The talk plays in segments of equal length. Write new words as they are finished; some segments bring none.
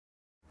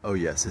Oh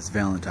yes, it's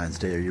Valentine's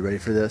Day. Are you ready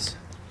for this?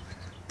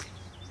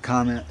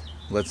 Comment.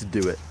 Let's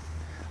do it.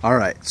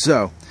 Alright,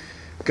 so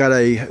got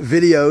a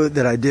video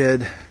that I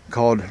did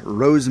called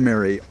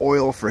Rosemary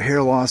Oil for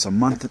Hair Loss a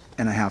month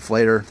and a half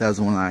later. That was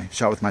the one I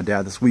shot with my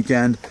dad this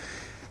weekend.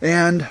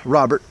 And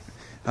Robert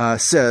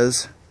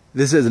says,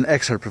 this is an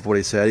excerpt of what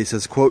he said. He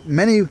says, quote,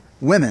 "Many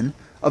women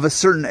of a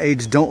certain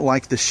age don't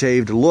like the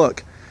shaved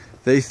look.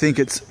 They think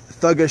it's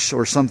thuggish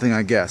or something,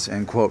 I guess,"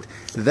 end quote.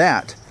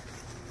 That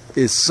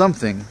is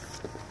something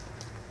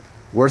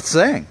worth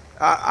saying.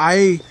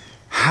 I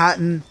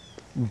hadn't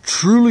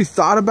truly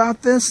thought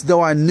about this,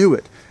 though I knew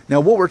it.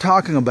 Now, what we're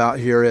talking about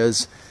here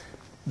is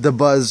the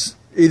buzz,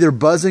 either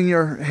buzzing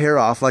your hair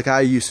off like I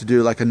used to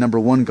do, like a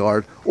 #1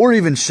 guard, or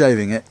even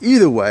shaving it.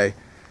 Either way,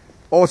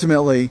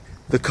 ultimately,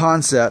 the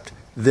concept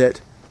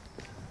that,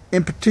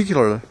 in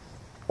particular,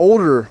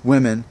 older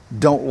women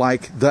don't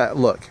like that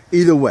look.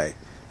 Either way,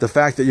 the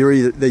fact that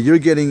you're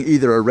getting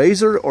either a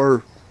razor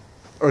or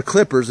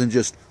clippers and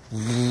just,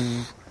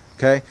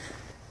 okay?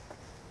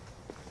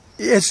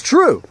 It's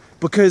true,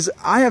 because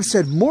I have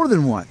said more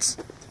than once,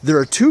 there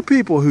are two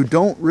people who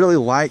don't really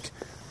like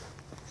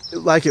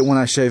it when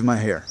I shave my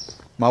hair.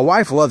 My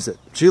wife loves it.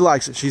 She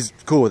likes it. She's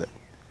cool with it.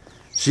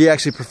 She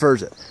actually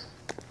prefers it.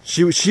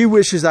 She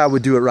wishes I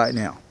would do it right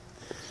now.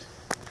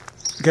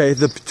 Okay,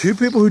 the two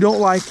people who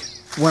don't like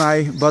when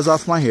I buzz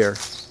off my hair,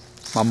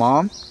 my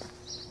mom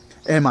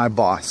and my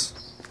boss.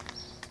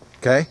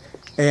 Okay?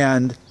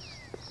 And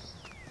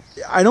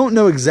I don't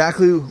know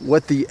exactly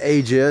what the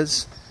age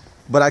is,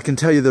 but I can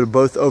tell you they're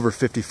both over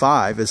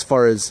 55 as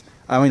far as,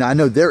 I mean, I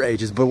know their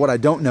ages, but what I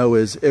don't know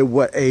is at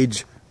what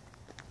age,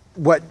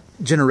 what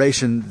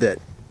generation that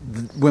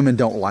women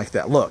don't like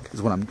that look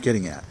is what I'm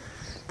getting at.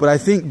 But I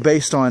think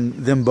based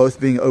on them both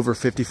being over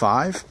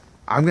 55,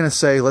 I'm going to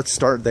say let's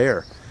start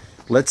there.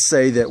 Let's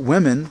say that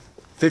women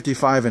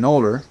 55 and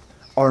older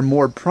are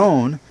more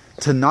prone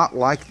to not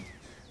like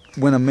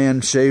when a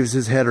man shaves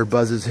his head or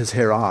buzzes his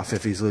hair off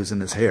if he's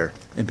losing his hair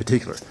in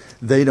particular.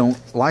 They don't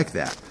like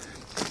that.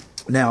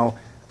 Now,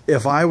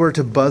 if I were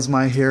to buzz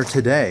my hair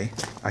today,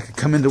 I could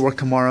come into work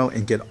tomorrow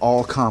and get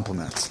all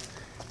compliments.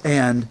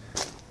 And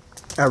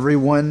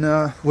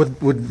everyone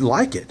would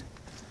like it.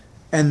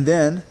 And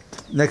then,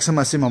 next time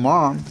I see my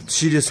mom,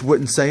 she just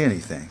wouldn't say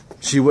anything.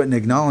 She wouldn't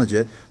acknowledge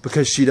it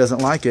because she doesn't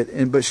like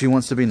it, but she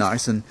wants to be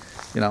nice and,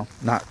 you know,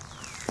 not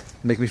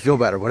make me feel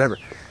bad or whatever.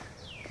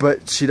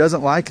 But she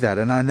doesn't like that,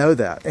 and I know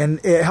that.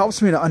 And it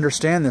helps me to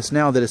understand this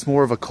now, that it's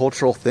more of a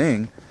cultural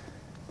thing,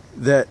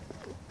 that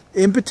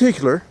in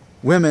particular,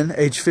 women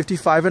age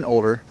 55 and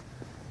older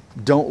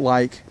don't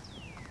like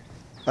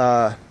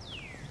that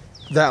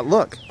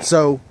look.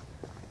 So,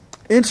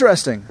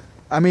 interesting.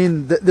 I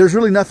mean, there's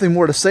really nothing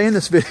more to say in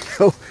this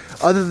video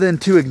other than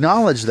to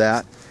acknowledge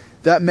that.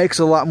 That makes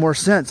a lot more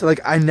sense.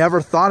 Like, I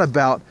never thought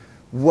about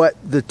what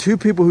the two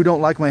people who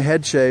don't like my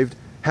head shaved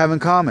have in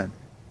common.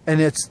 And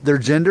it's their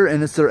gender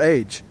and it's their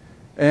age.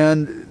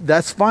 And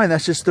that's fine.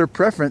 That's just their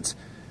preference.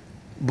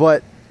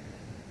 But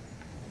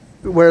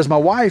whereas my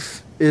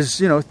wife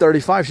is, you know,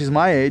 35, she's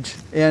my age,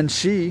 and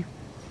she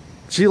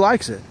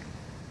likes it.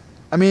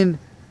 I mean,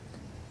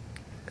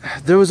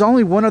 there was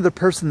only one other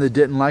person that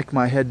didn't like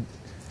my head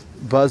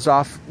buzzed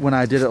off when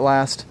I did it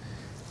last.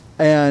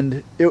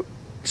 And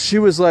she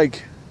was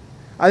like,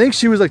 I think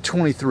she was like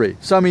 23.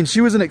 So, I mean,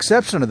 she was an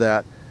exception to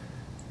that.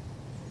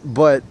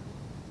 But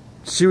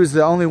she was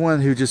the only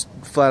one who just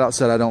flat out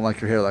said, "I don't like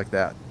your hair like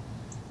that."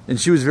 And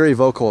she was very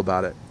vocal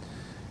about it.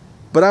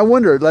 But I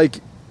wondered,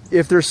 like,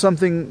 if there's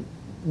something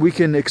we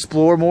can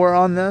explore more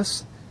on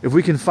this, if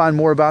we can find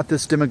more about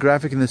this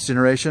demographic and this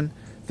generation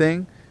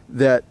thing,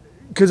 that,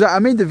 because I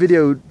made the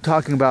video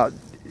talking about,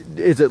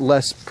 is it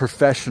less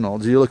professional?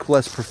 Do you look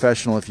less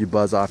professional if you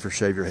buzz off or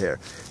shave your hair?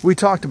 We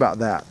talked about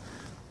that.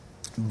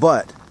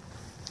 But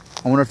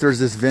I wonder if there's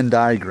this Venn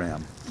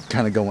diagram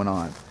kind of going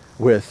on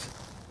with,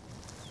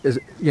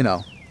 you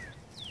know,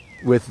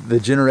 with the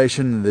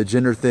generation and the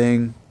gender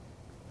thing.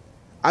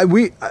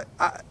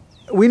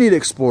 We need to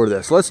explore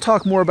this. Let's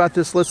talk more about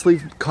this. Let's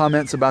leave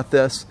comments about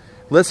this.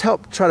 Let's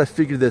help try to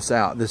figure this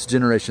out, this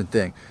generation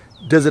thing.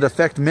 Does it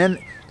affect men?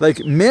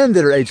 Like, men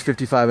that are age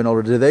 55 and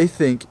older, do they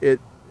think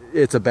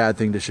it's a bad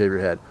thing to shave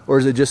your head? Or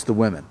is it just the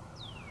women?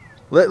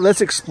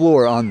 Let's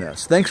explore on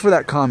this. Thanks for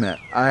that comment.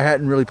 I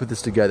hadn't really put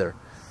this together.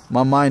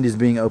 My mind is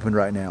being opened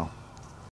right now.